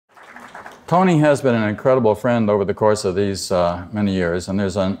Tony has been an incredible friend over the course of these many years, and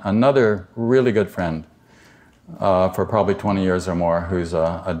there's another really good friend for probably 20 years or more who's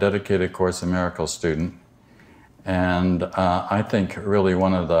a dedicated Course in Miracles student, and I think really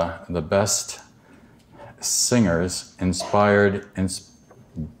one of the best singers, inspired,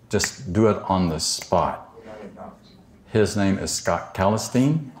 just do it on the spot. His name is Scott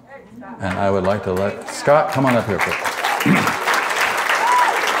Calistine, and I would like to let Scott come on up here, please.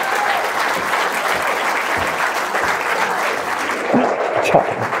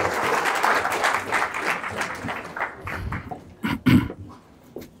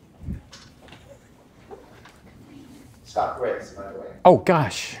 Scott Grace, by the way. Oh,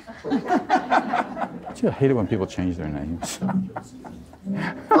 gosh. I hate it when people change their names. On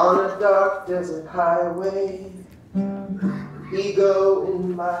a dark desert highway, ego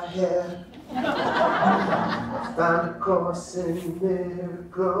in my head, found a Course in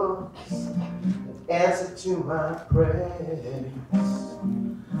Miracles, an answer to my prayers.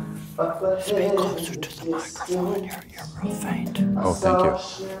 Up ahead, speak closer to the microphone. You're real faint. Oh, thank you.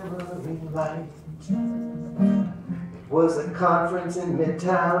 Shimmering light. It was a conference in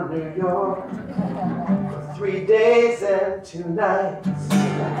Midtown, New York, for 3 days and 2 nights.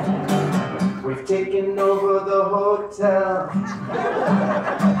 We've taken over the hotel,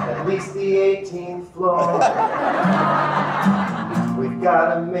 at least the 18th floor. We've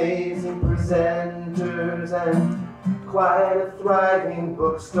got amazing presenters and quite a thriving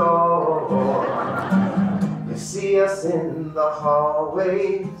bookstore. You see us in the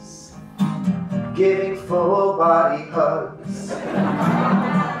hallways, giving full body hugs,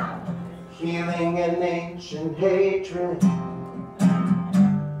 healing an ancient hatred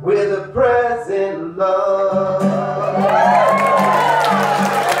with a present love.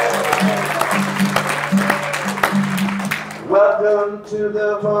 Welcome to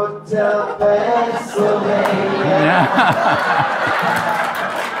the Hotel Pennsylvania.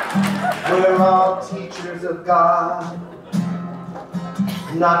 We're all teachers of God,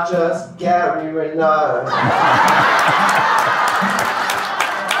 not just Gary Renard.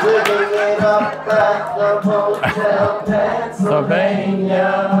 Living it up at the Hotel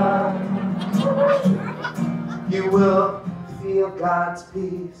Pennsylvania. You will feel God's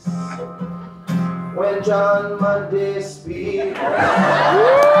peace when John Monday speaks.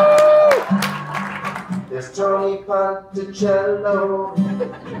 There's Tony Ponticello,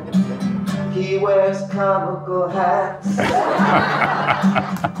 he wears comical hats.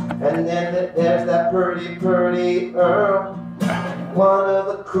 And then there's that pretty Earl, one of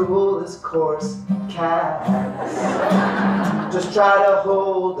the coolest course cats. Just try to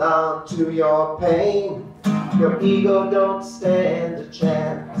hold on to your pain, your ego don't stand a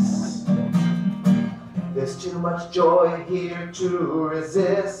chance. There's too much joy here to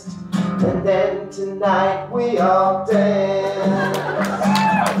resist, and then tonight we all dance.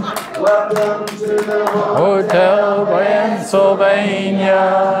 Welcome to the Hotel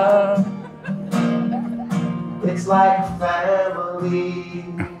Pennsylvania. It's like family,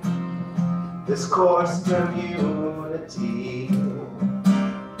 this course community.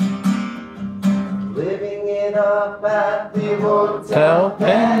 Living it up at the Hotel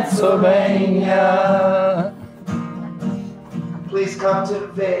Pennsylvania. Please come to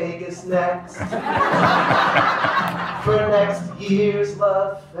Vegas next for next year's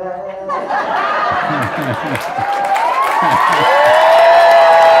Love Fest.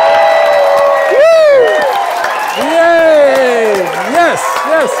 Yay! Yes,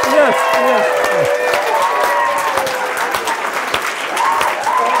 yes, yes.